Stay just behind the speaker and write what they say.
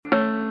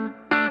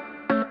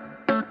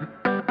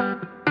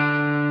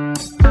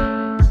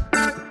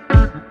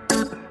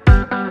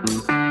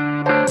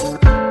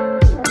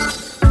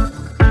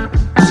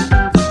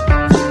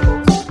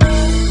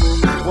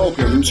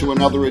to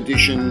another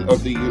edition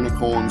of the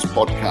Unicorns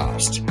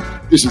podcast.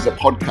 This is a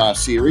podcast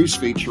series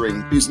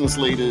featuring business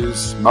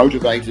leaders,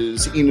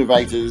 motivators,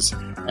 innovators,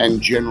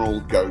 and general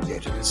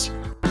go-getters.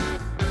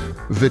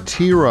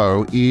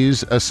 Votiro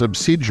is a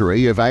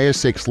subsidiary of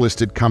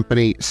ASX-listed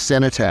company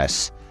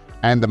Sanitas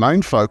and the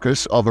main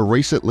focus of a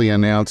recently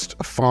announced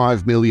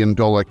 $5 million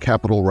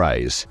capital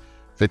raise.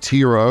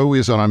 Votiro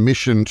is on a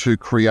mission to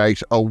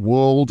create a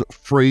world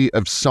free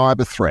of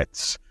cyber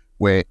threats,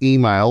 where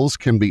emails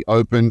can be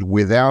opened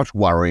without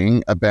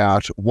worrying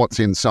about what's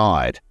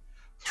inside.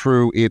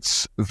 Through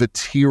its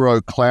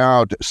Votiro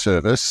cloud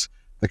service,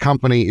 the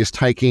company is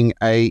taking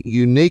a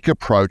unique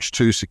approach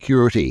to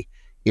security.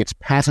 Its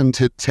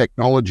patented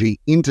technology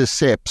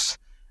intercepts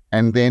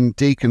and then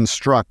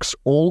deconstructs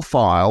all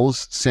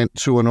files sent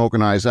to an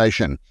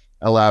organization,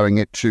 allowing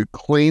it to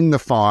clean the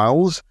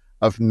files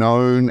of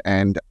known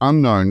and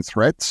unknown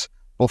threats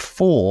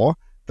before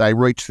they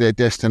reach their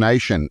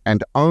destination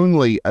and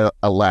only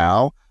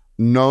allow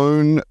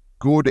known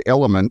good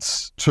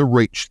elements to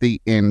reach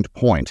the end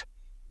point.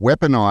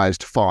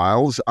 Weaponised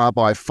files are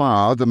by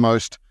far the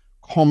most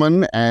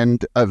common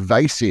and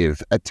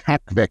evasive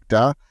attack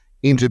vector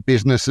into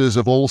businesses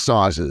of all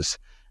sizes,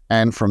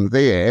 and from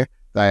there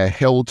they are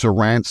held to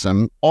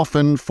ransom,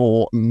 often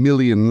for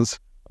millions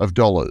of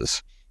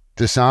dollars.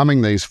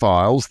 Disarming these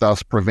files,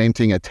 thus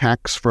preventing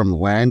attacks from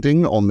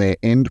landing on their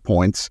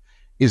endpoints,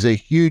 is a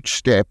huge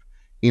step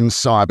in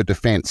cyber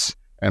defense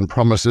and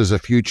promises a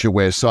future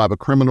where cyber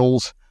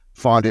criminals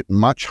find it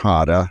much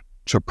harder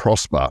to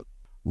prosper.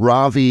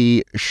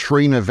 Ravi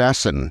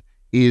Srinivasan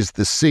is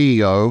the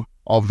CEO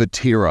of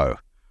Votiro.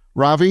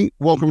 Ravi,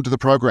 welcome to the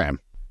program.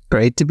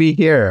 Great to be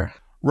here.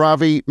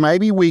 Ravi,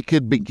 maybe we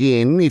could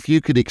begin if you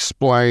could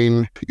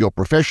explain your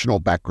professional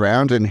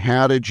background and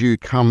how did you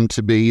come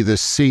to be the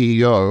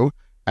CEO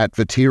at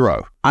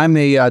Votiro? I'm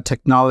a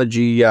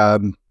technology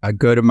a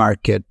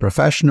go-to-market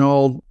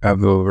professional. I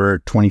have over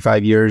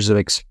 25 years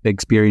of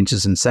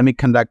experiences in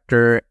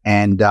semiconductor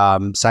and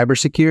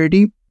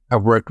cybersecurity.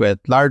 I've worked with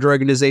large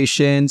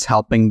organizations,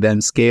 helping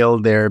them scale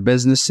their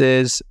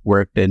businesses,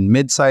 worked in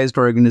mid-sized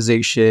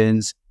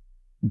organizations,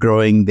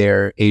 growing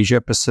their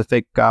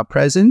Asia-Pacific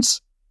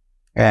presence.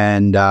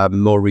 And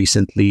more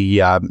recently,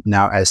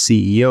 now as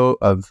CEO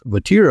of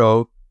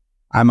Votiro,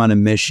 I'm on a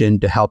mission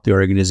to help the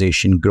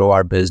organization grow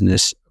our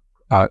business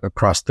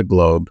across the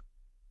globe.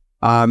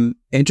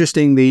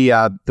 Interestingly,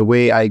 the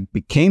way I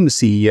became the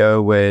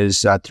CEO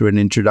was through an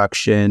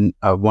introduction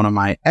of one of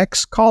my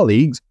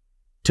ex-colleagues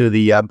to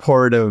the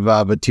board of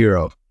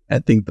Votiro. I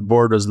think the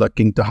board was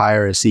looking to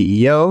hire a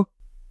CEO.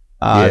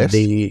 Yes.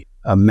 They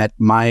met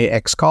my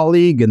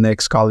ex-colleague, and the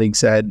ex-colleague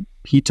said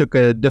he took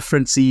a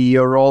different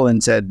CEO role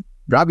and said,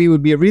 Ravi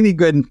would be a really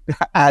good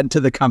add to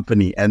the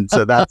company. And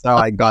so that's how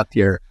I got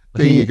here.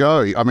 There you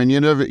go. I mean,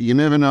 you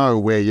never know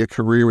where your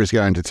career is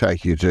going to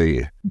take you, do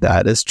you?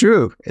 That is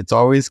true. It's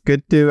always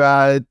good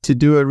to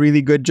do a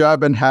really good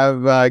job and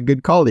have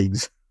good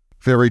colleagues.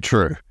 Very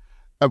true.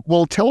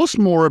 Well, tell us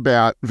more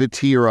about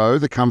Votiro,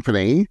 the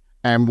company,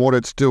 and what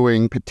it's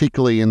doing,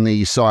 particularly in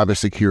the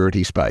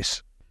cybersecurity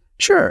space.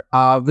 Sure.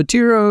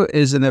 Votiro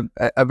is a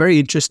very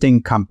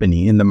interesting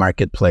company in the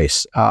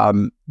marketplace.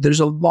 There's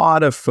a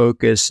lot of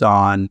focus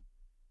on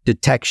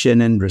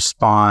detection and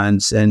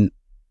response, and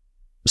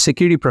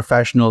security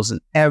professionals in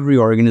every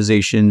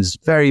organization is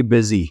very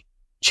busy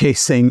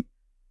chasing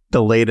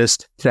the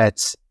latest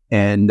threats,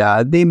 and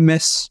they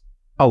miss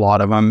a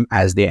lot of them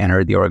as they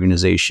enter the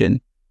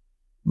organization.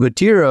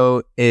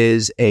 Votiro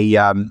is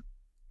a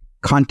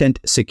content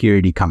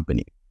security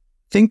company.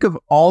 Think of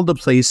all the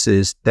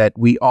places that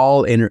we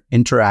all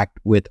interact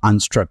with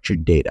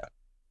unstructured data.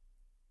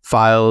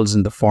 Files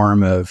in the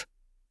form of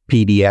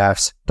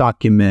PDFs,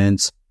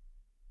 documents,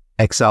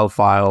 Excel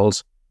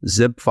files,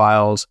 zip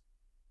files.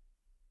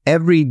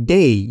 Every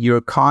day,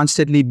 you're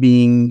constantly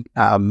being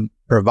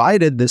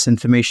provided this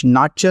information,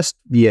 not just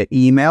via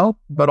email,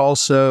 but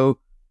also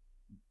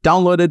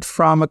downloaded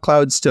from a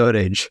cloud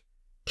storage.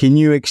 Can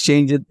you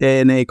exchange it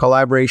in a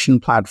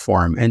collaboration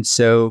platform? And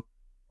so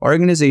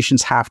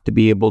organizations have to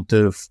be able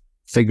to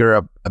figure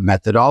out a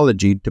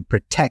methodology to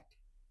protect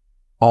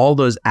all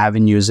those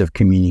avenues of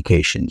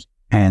communications.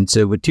 And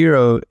so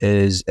Votiro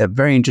is a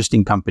very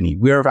interesting company.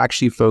 We are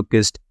actually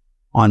focused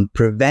on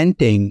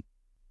preventing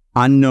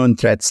unknown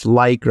threats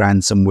like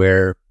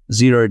ransomware,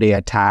 zero-day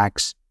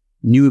attacks,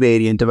 new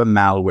variant of a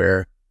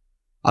malware.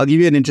 I'll give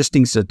you an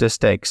interesting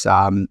statistics.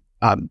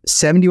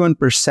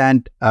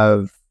 71%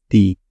 of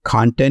the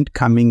content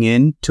coming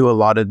in to a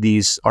lot of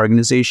these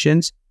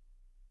organizations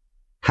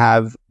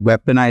have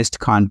weaponized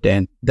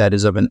content that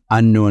is of an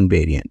unknown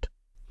variant.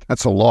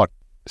 That's a lot,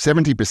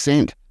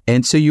 70%.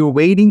 And so you're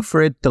waiting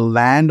for it to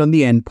land on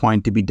the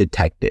endpoint to be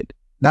detected.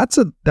 That's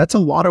a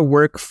lot of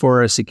work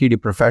for a security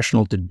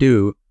professional to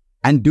do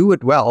and do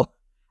it well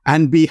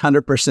and be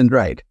 100%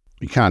 right.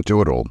 You can't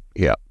do it all.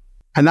 Yeah.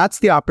 And that's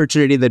the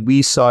opportunity that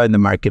we saw in the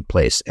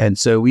marketplace. And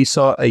so we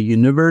saw a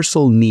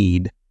universal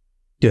need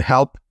to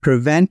help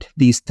prevent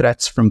these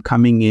threats from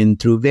coming in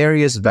through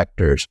various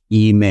vectors,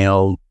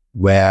 email,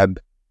 web,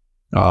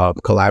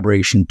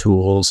 collaboration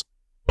tools,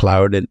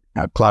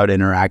 cloud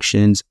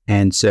interactions.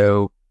 And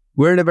so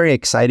we're in a very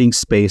exciting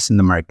space in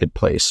the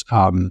marketplace.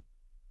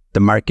 The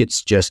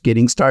market's just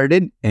getting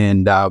started,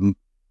 and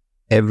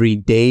every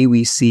day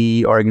we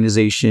see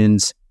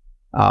organizations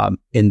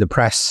in the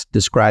press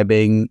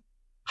describing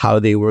how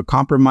they were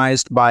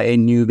compromised by a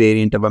new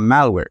variant of a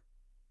malware.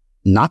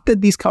 Not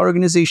that these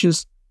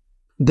organizations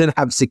didn't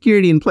have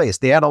security in place.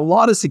 They had a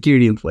lot of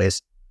security in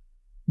place,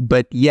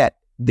 but yet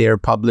they're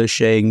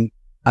publishing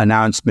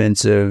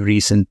announcements of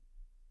recent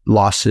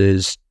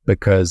losses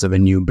because of a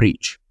new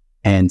breach.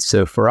 And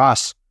so for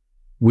us,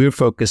 we're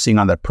focusing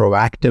on the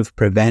proactive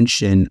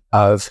prevention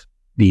of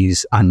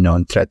these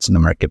unknown threats in the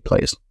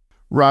marketplace.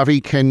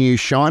 Ravi, can you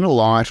shine a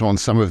light on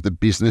some of the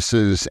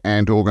businesses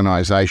and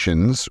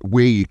organizations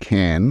where you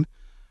can,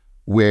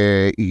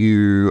 where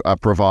you are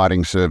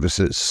providing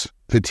services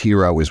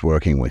Votiro is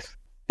working with?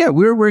 Yeah,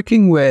 we're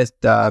working with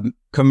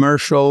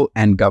commercial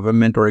and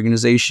government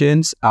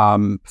organizations.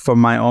 From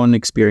my own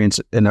experience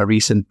in a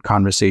recent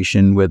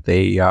conversation with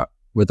a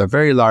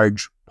very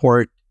large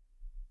port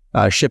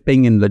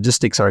shipping and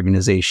logistics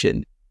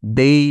organization,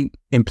 they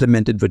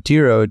implemented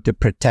Votiro to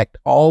protect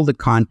all the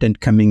content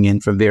coming in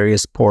from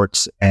various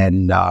ports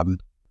and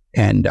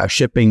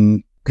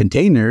shipping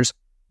containers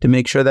to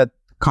make sure that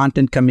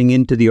content coming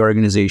into the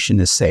organization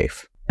is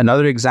safe.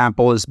 Another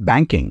example is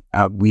banking.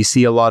 We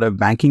see a lot of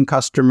banking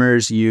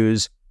customers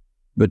use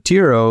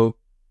Votiro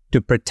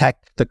to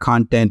protect the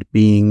content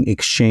being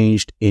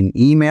exchanged in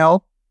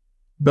email,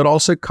 but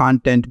also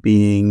content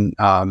being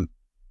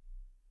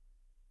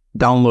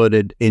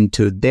downloaded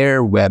into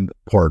their web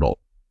portal.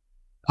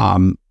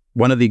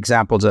 One of the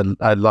examples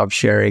I love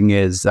sharing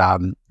is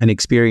an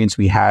experience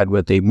we had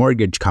with a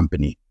mortgage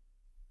company.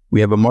 We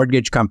have a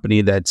mortgage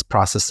company that's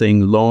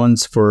processing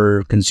loans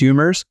for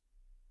consumers,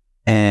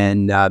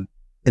 and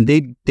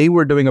they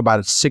were doing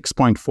about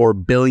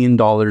 $6.4 billion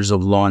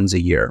of loans a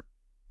year.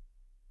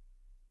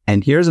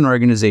 And here's an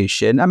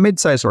organization, a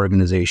mid-sized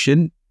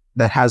organization,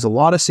 that has a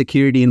lot of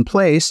security in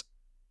place,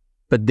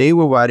 but they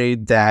were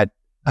worried that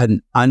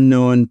an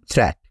unknown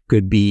threat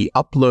could be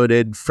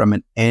uploaded from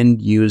an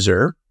end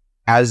user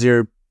as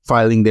they're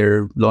filing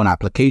their loan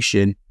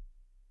application.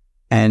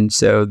 And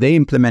so they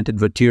implemented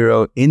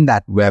Votiro in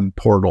that web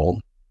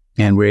portal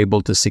and were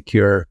able to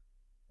secure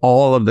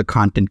all of the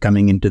content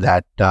coming into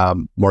that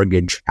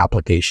mortgage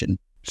application.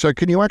 So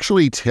can you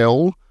actually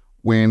tell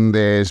when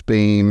there's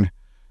been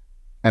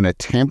an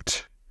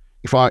attempt?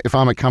 If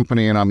I'm a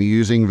company and I'm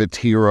using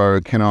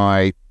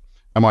Votiro,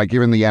 am I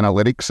given the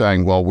analytics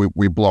saying, well,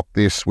 we blocked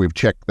this, we've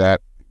checked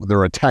that, there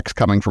are attacks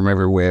coming from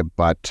everywhere,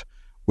 but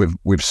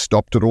we've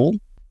stopped it all?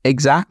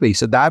 Exactly.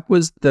 So that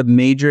was the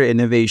major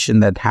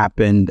innovation that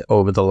happened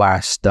over the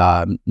last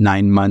 9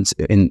 months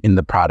in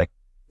the product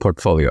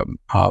portfolio.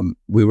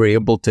 We were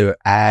able to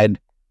add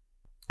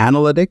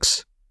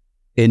analytics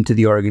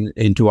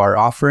into our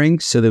offering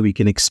so that we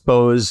can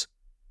expose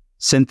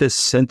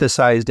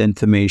synthesized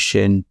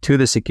information to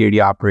the security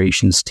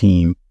operations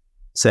team,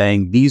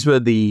 saying these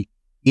were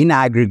in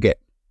aggregate,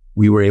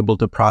 we were able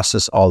to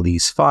process all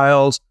these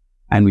files,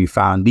 and we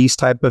found these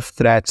type of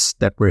threats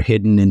that were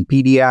hidden in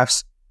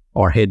PDFs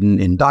or hidden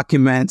in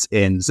documents,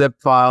 in zip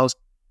files.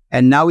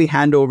 And now we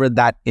hand over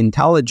that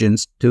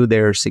intelligence to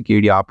their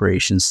security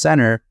operations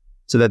center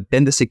so that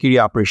then the security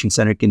operations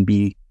center can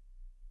be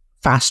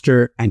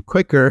faster and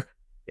quicker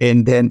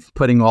in then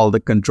putting all the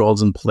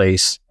controls in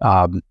place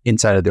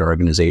inside of their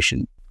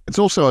organization. It's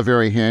also a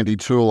very handy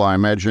tool, I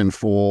imagine,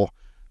 for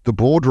the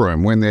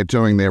boardroom when they're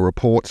doing their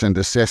reports and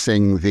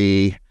assessing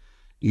the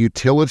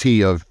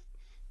utility of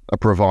a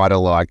provider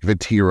like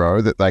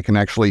Votiro, that they can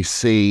actually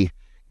see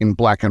in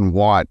black and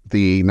white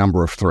the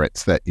number of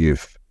threats that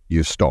you've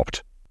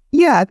stopped.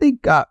 Yeah, I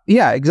think,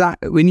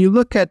 exactly. When you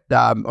look at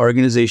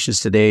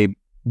organizations today,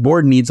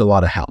 board needs a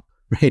lot of help,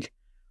 right?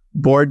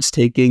 Board's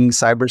taking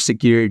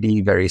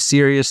cybersecurity very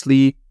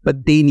seriously,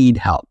 but they need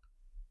help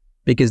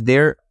because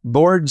their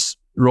board's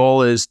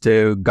role is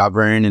to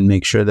govern and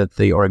make sure that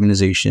the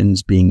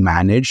organization's being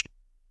managed.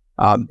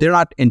 They're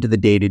not into the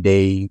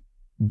day-to-day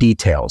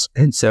details.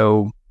 And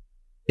so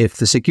if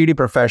the security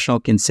professional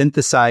can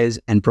synthesize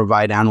and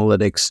provide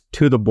analytics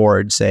to the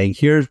board saying,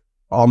 here's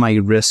all my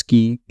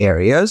risky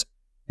areas,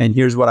 and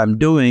here's what I'm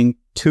doing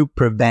to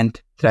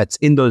prevent threats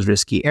in those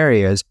risky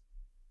areas,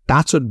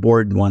 that's what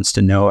board wants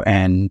to know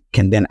and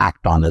can then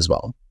act on as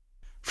well.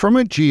 From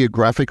a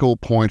geographical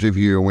point of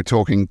view, and we're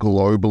talking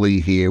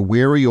globally here,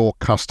 where are your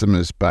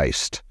customers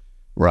based,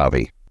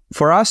 Ravi?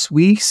 For us,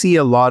 we see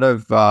a lot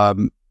of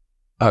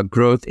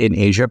growth in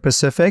Asia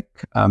Pacific,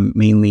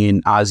 mainly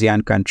in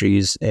ASEAN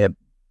countries.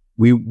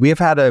 We've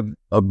had a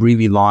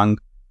really long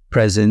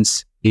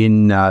presence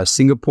in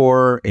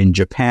Singapore, in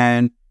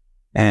Japan,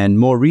 and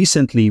more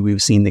recently,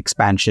 we've seen the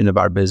expansion of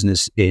our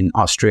business in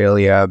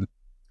Australia,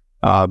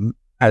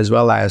 as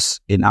well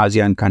as in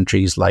ASEAN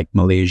countries like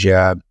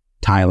Malaysia,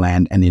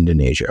 Thailand, and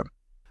Indonesia.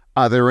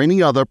 Are there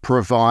any other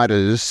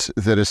providers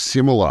that are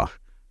similar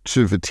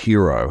to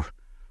Votiro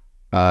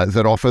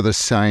that offer the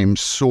same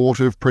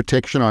sort of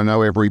protection? I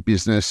know every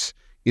business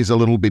is a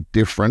little bit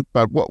different,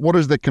 but what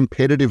does the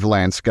competitive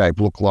landscape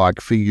look like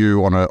for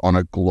you on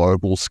a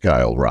global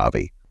scale,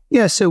 Ravi?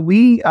 Yeah, so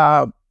we,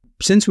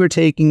 since we're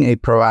taking a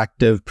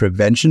proactive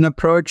prevention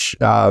approach,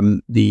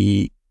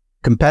 the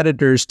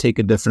competitors take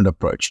a different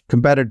approach.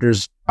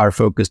 Competitors are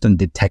focused on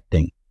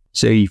detecting.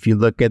 So if you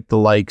look at the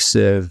likes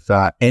of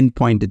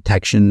endpoint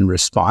detection and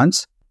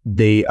response,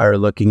 they are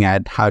looking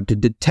at how to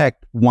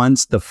detect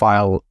once the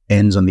file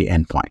ends on the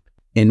endpoint.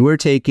 And we're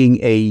taking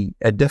a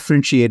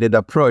differentiated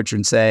approach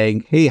and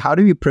saying, hey, how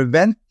do we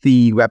prevent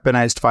the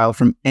weaponized file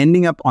from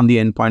ending up on the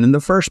endpoint in the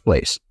first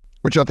place?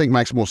 Which I think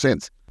makes more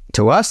sense.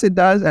 To us, it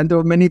does. And there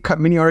are many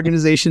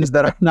organizations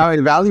that are now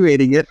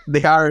evaluating it.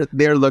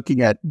 They're looking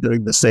at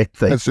doing the same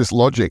thing. That's just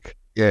logic.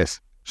 Yes.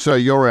 So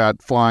you're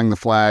out flying the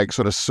flag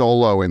sort of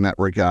solo in that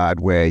regard,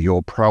 where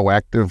you're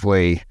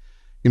proactively,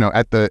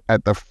 at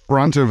the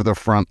front of the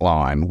front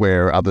line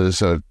where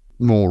others are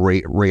more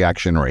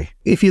reactionary.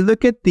 If you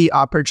look at the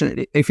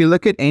opportunity, if you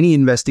look at any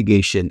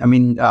investigation,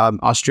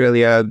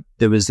 Australia,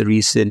 there was the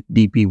recent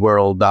DP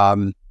World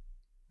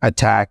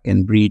attack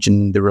and breach,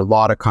 and there were a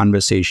lot of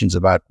conversations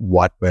about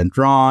what went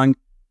wrong.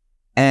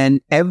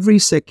 And every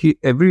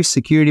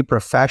security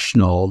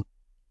professional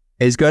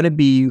is going to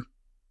be,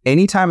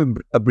 anytime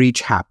a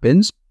breach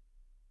happens,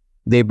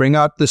 they bring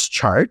out this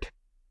chart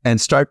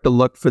and start to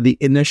look for the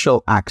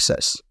initial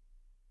access.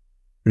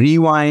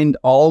 Rewind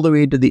all the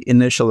way to the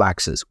initial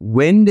access.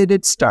 When did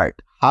it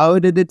start? How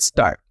did it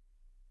start?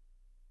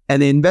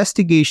 And the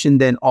investigation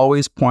then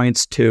always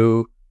points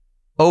to,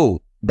 the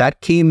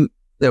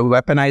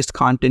weaponized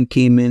content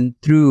came in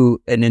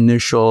through an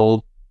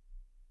initial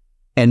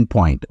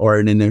endpoint or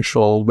an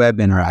initial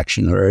web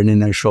interaction or an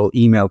initial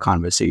email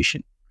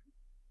conversation.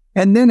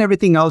 And then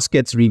everything else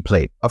gets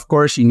replayed. Of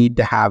course, you need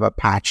to have a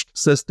patched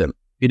system.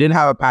 If you didn't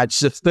have a patched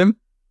system,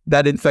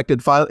 that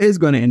infected file is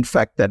going to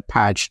infect that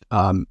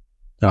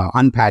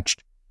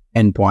unpatched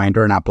endpoint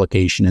or an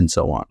application and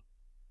so on.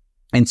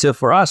 And so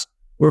for us,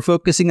 we're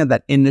focusing on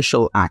that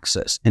initial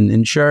access and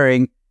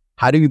ensuring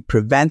how do we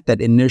prevent that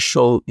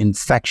initial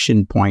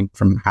infection point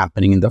from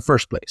happening in the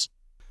first place.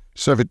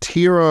 So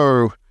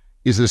Votiro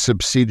is a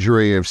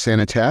subsidiary of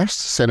Cinetas.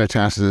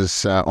 Cinetas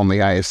is on the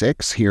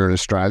ASX here in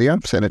Australia.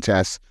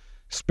 Cinetas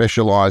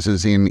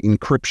specialises in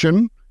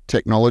encryption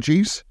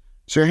technologies.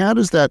 So how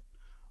does that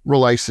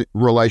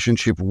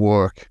relationship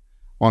work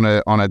on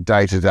a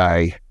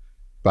day-to-day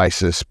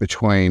basis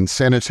between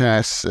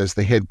Cinetas as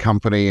the head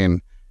company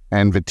and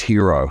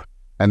Votiro?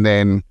 And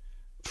then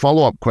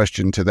follow-up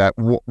question to that,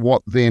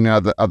 what then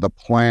are the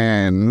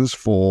plans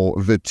for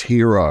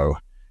Votiro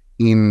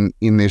in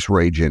this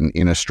region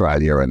in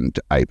Australia and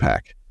APAC?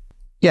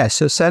 Yeah,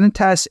 so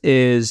Cinetas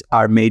is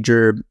our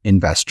major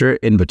investor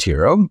in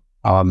Votiro.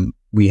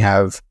 We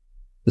have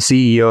the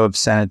CEO of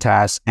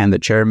Cinetas and the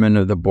chairman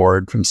of the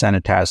board from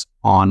Cinetas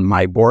on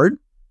my board,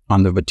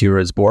 on the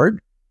Votiro's board.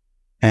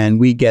 And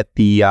we get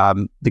the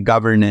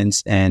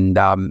governance and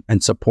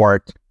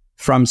support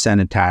from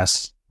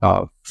Cinetas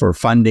for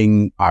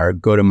funding our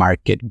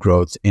go-to-market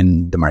growth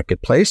in the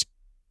marketplace.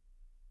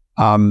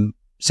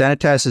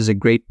 Cinetas is a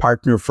great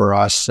partner for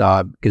us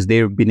because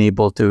they've been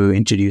able to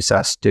introduce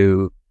us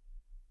to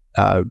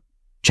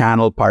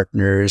channel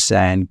partners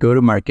and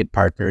go-to-market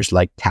partners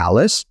like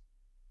Thales.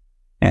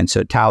 And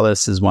so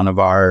Thales is one of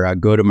our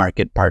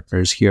go-to-market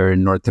partners here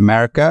in North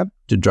America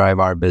to drive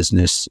our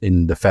business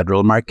in the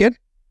federal market.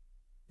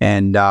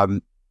 And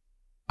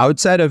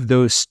outside of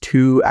those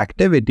two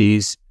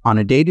activities, on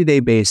a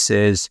day-to-day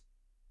basis,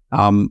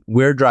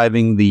 we're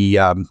driving the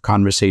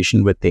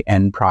conversation with the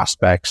end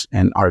prospects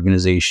and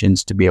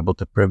organizations to be able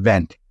to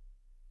prevent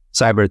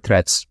cyber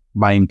threats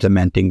by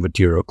implementing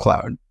Votiro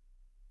Cloud.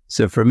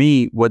 So for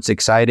me, what's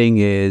exciting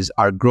is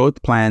our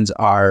growth plans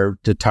are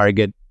to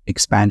target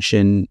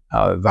expansion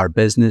of our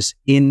business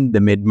in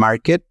the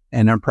mid-market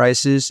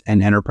enterprises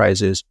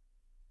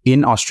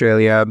in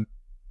Australia,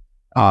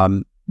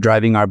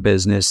 driving our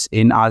business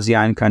in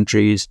ASEAN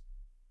countries,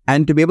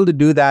 and to be able to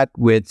do that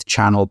with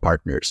channel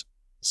partners.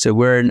 So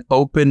we're an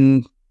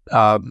open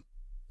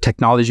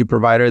technology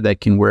provider that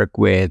can work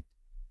with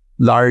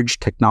large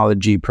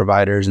technology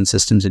providers and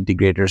systems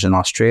integrators in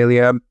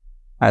Australia,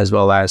 as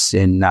well as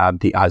in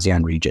the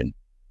ASEAN region.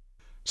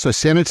 So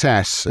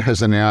Cinetas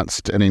has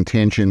announced an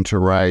intention to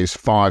raise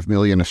 5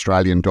 million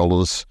Australian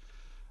dollars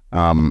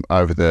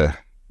over the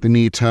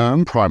near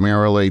term,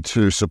 primarily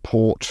to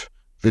support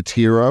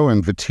Votiro,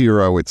 and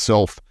Votiro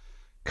itself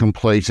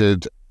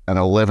completed an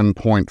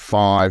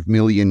 $11.5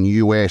 million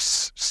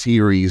US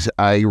Series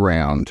A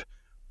round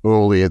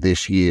earlier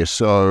this year.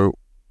 So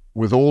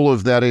with all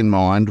of that in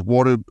mind,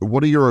 what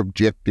are your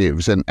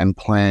objectives and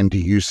planned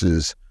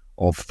uses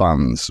of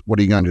funds? What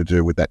are you going to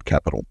do with that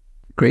capital?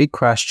 Great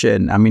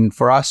question. I mean,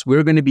 for us,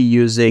 we're going to be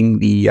using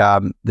the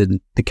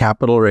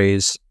capital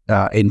raise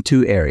in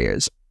two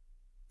areas.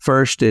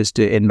 First is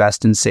to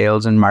invest in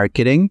sales and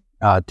marketing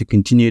to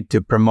continue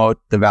to promote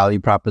the value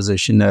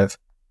proposition of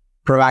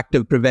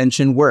proactive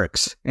prevention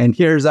works. And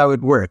here's how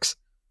it works,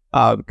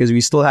 because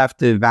we still have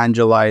to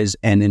evangelize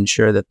and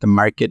ensure that the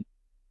market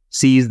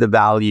sees the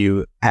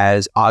value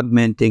as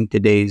augmenting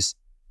today's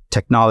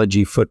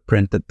technology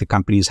footprint that the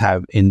companies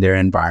have in their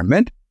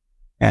environment.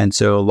 And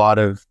so a lot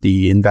of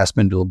the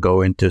investment will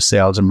go into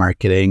sales and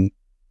marketing,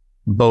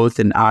 both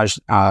in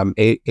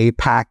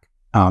APAC,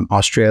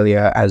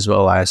 Australia, as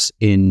well as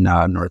in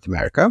North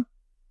America.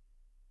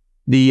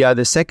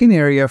 The second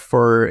area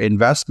for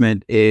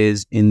investment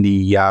is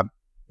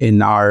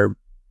in our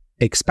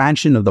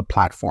expansion of the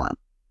platform.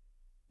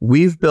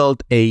 We've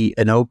built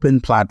an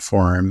open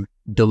platform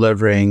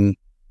delivering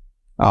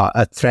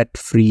a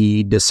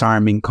threat-free,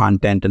 disarming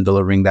content and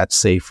delivering that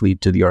safely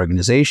to the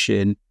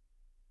organization.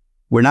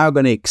 We're now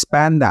going to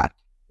expand that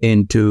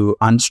into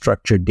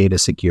unstructured data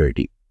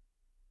security.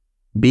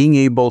 Being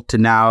able to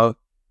now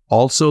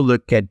also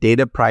look at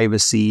data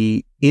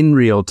privacy in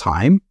real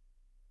time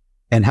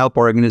and help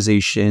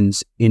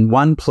organizations in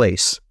one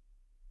place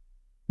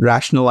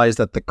rationalize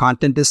that the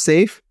content is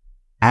safe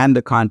and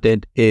the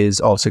content is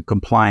also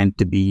compliant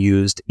to be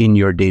used in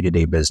your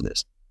day-to-day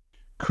business.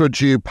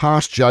 Could you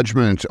pass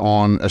judgment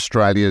on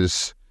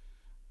Australia's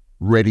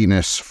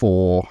readiness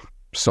for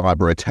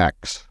cyber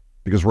attacks?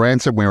 Because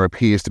ransomware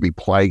appears to be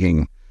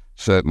plaguing,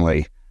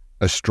 certainly,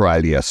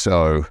 Australia.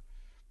 So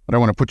I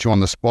don't want to put you on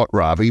the spot,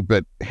 Ravi,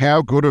 but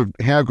how good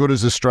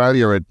is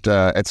Australia at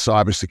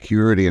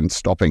cybersecurity and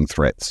stopping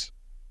threats?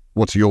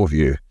 What's your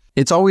view?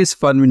 It's always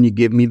fun when you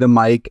give me the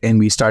mic and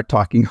we start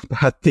talking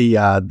about the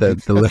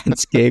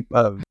landscape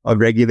of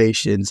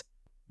regulations.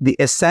 The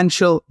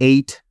Essential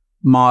 8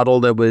 model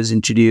that was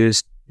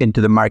introduced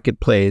into the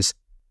marketplace,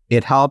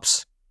 it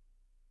helps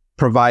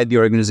provide the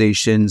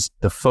organizations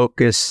the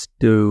focus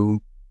to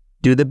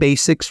do the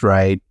basics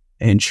right,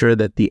 ensure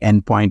that the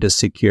endpoint is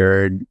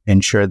secured,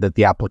 ensure that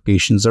the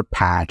applications are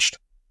patched,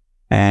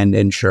 and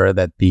ensure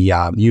that the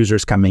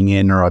users coming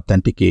in are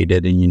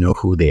authenticated and you know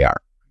who they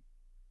are.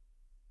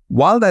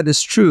 While that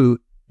is true,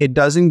 it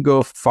doesn't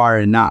go far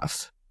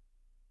enough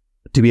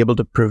to be able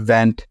to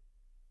prevent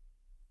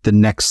the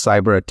next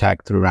cyber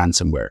attack through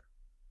ransomware.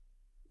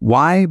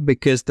 Why?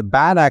 Because the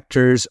bad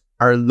actors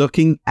are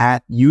looking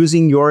at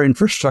using your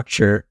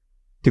infrastructure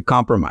to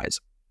compromise.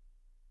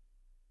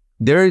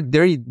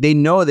 They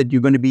know that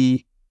you're going to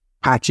be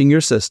patching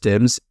your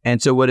systems,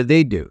 and so what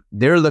do?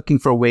 They're looking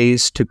for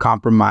ways to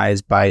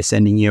compromise by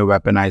sending you a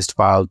weaponized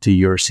file to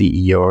your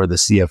CEO or the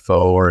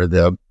CFO or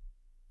the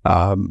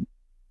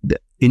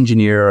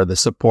engineer or the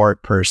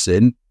support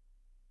person,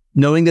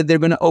 knowing that they're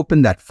going to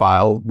open that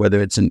file,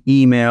 whether it's an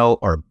email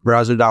or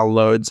browser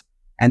downloads.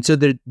 And so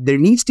there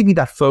needs to be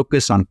that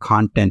focus on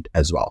content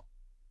as well.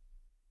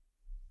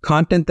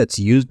 Content that's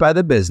used by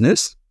the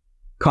business,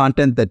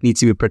 content that needs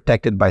to be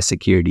protected by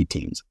security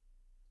teams.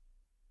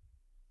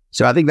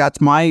 So I think that's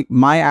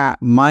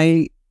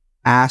my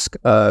ask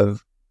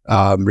of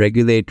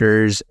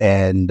regulators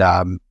and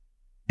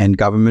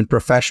government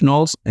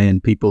professionals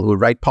and people who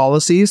write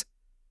policies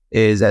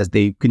is, as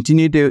they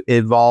continue to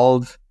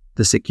evolve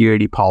the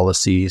security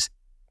policies,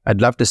 I'd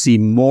love to see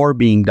more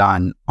being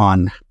done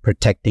on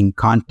protecting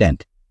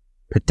content,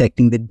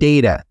 protecting the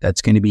data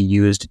that's going to be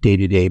used day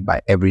to day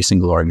by every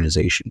single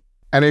organization.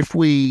 And if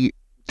we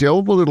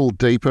delve a little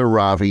deeper,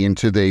 Ravi,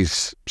 into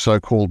these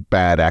so-called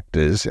bad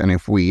actors, and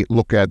if we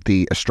look at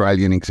the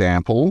Australian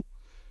example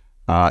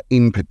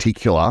in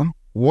particular,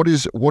 what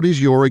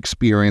is your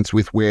experience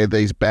with where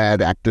these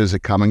bad actors are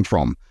coming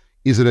from?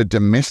 Is it a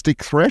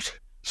domestic threat,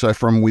 so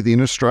from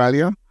within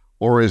Australia,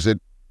 or is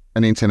it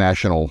an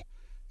international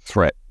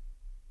threat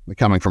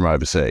coming from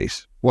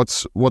overseas?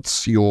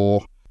 What's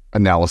your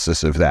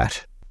analysis of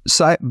that?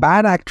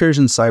 Bad actors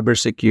in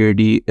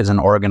cybersecurity is an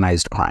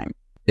organized crime.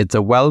 It's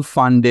a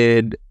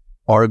well-funded,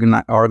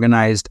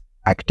 organized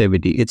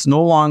activity. It's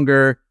no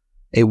longer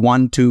a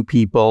 1-2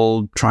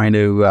 people trying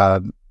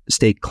to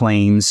stake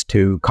claims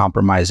to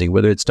compromising,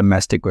 whether it's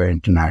domestic or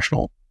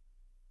international.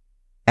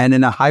 And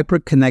in a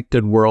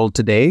hyper-connected world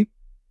today,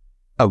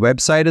 a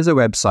website is a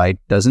website.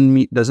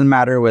 Doesn't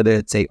matter whether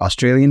it's a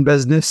Australian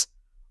business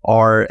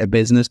or a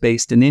business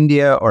based in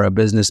India or a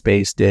business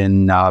based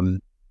in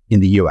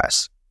the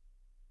US.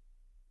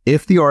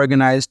 If the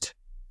organized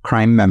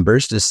crime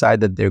members decide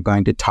that they're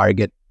going to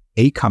target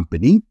a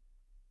company,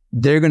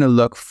 they're going to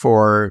look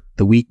for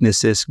the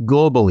weaknesses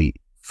globally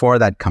for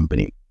that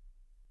company.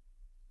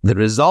 The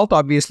result,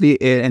 obviously,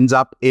 it ends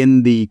up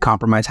in the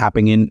compromise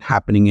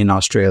happening in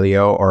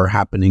Australia or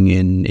happening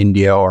in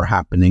India or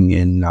happening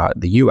in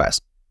the US.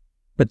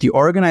 But the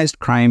organized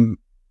crime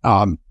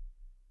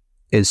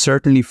is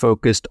certainly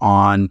focused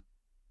on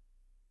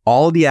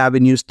all the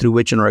avenues through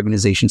which an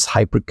organization's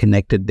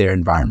hyper-connected their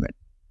environment.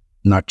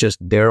 Not just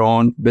their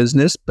own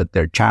business, but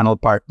their channel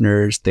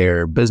partners,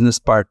 their business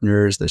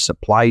partners, their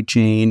supply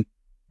chain,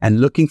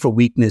 and looking for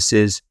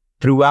weaknesses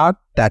throughout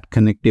that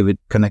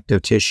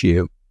connective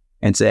tissue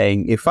and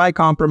saying, if I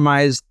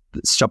compromise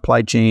the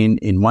supply chain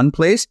in one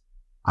place,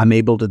 I'm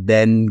able to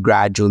then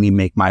gradually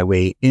make my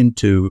way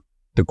into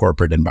the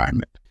corporate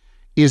environment.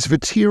 Is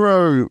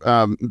Votiro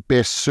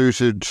best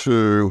suited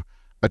to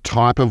a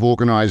type of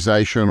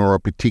organization or a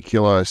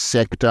particular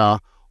sector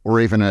or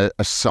even a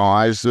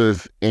size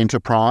of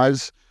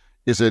enterprise?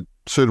 Is it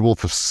suitable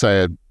for,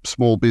 say, a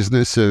small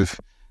business of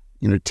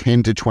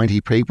 10 to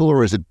 20 people,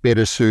 or is it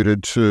better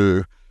suited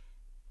to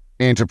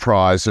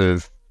enterprise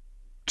of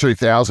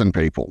 2,000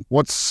 people?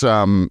 What's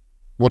the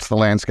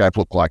landscape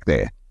look like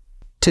there?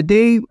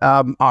 Today,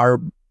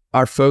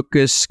 our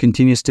focus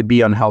continues to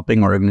be on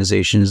helping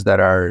organizations that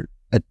are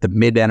at the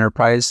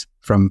mid-enterprise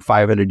from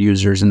 500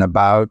 users and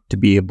above to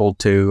be able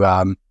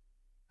to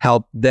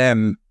help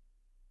them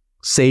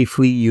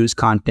safely use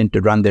content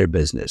to run their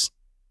business.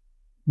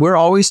 We're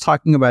always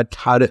talking about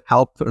how to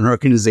help an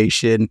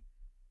organization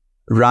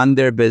run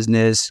their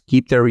business,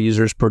 keep their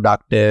users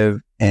productive,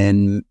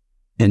 and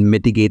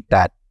mitigate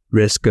that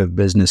risk of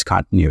business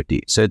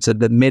continuity. So it's at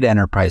the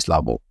mid-enterprise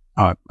level,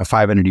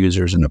 500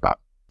 users and above.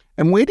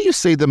 And where do you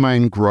see the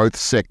main growth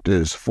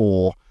sectors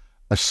for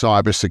a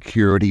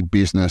cybersecurity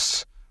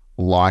business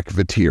like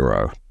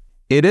Votiro?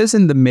 It is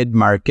in the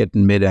mid-market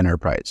and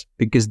mid-enterprise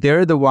because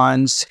they're the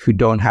ones who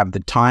don't have the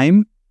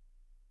time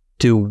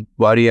to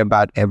worry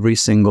about every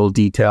single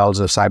details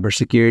of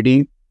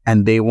cybersecurity,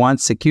 and they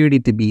want security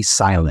to be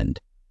silent.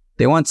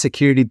 They want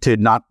security to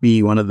not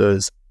be one of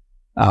those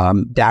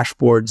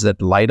dashboards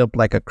that light up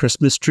like a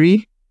Christmas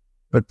tree,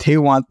 but they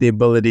want the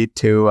ability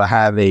to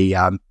have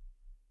a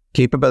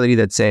capability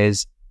that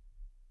says,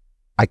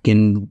 I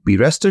can be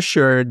rest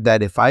assured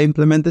that if I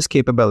implement this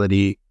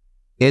capability,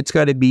 it's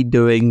got to be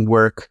doing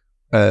work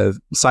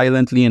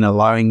silently and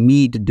allowing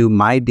me to do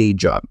my day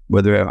job,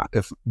 whether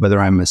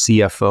I'm a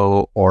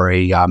CFO or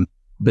a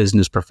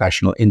business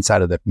professional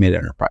inside of the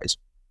mid-enterprise.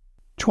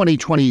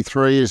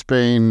 2023 has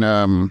been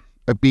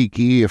a big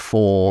year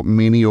for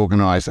many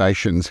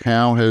organizations.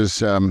 How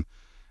has,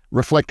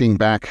 reflecting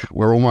back,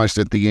 we're almost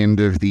at the end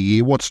of the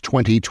year, what's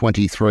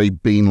 2023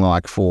 been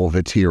like for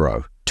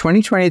Votiro?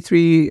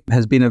 2023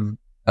 has been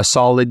a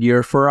solid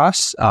year for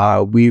us.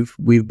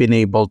 We've been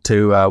able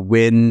to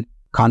win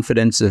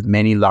confidence of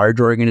many large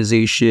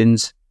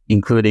organizations,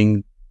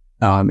 including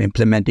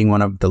implementing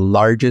one of the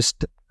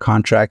largest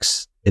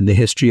contracts in the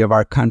history of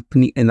our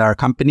company.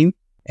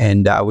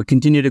 And we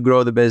continue to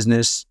grow the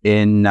business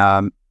in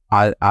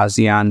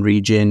ASEAN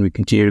region. We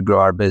continue to grow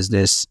our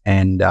business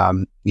and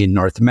in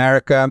North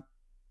America.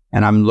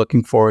 And I'm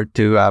looking forward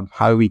to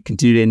how we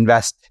continue to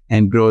invest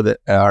and grow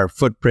our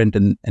footprint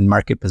and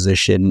market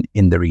position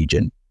in the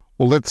region.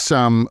 Well,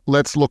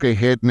 let's look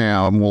ahead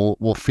now, and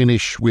we'll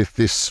finish with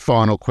this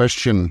final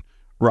question,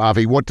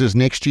 Ravi. What does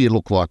next year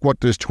look like? What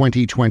does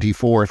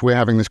 2024? If we're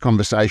having this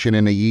conversation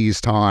in a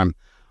year's time,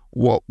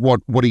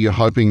 what are you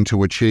hoping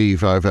to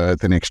achieve over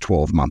the next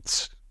 12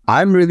 months?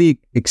 I'm really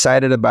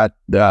excited about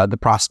the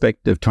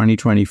prospect of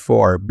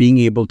 2024 being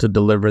able to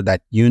deliver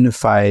that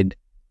unified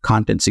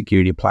content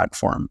security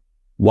platform,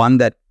 one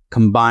that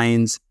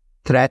combines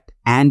threat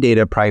and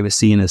data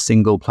privacy in a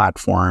single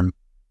platform,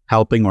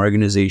 helping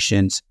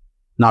organizations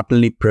not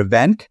only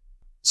prevent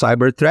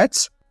cyber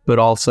threats, but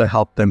also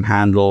help them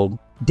handle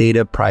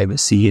data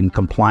privacy and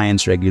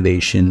compliance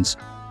regulations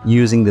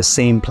using the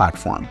same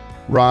platform.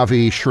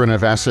 Ravi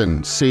Srinivasan,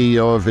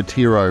 CEO of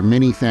Votiro,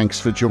 many thanks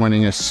for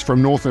joining us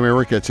from North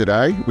America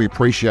today. We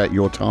appreciate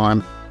your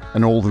time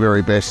and all the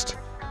very best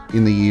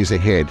in the years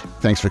ahead.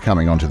 Thanks for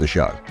coming onto the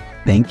show.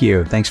 Thank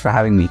you. Thanks for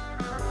having me.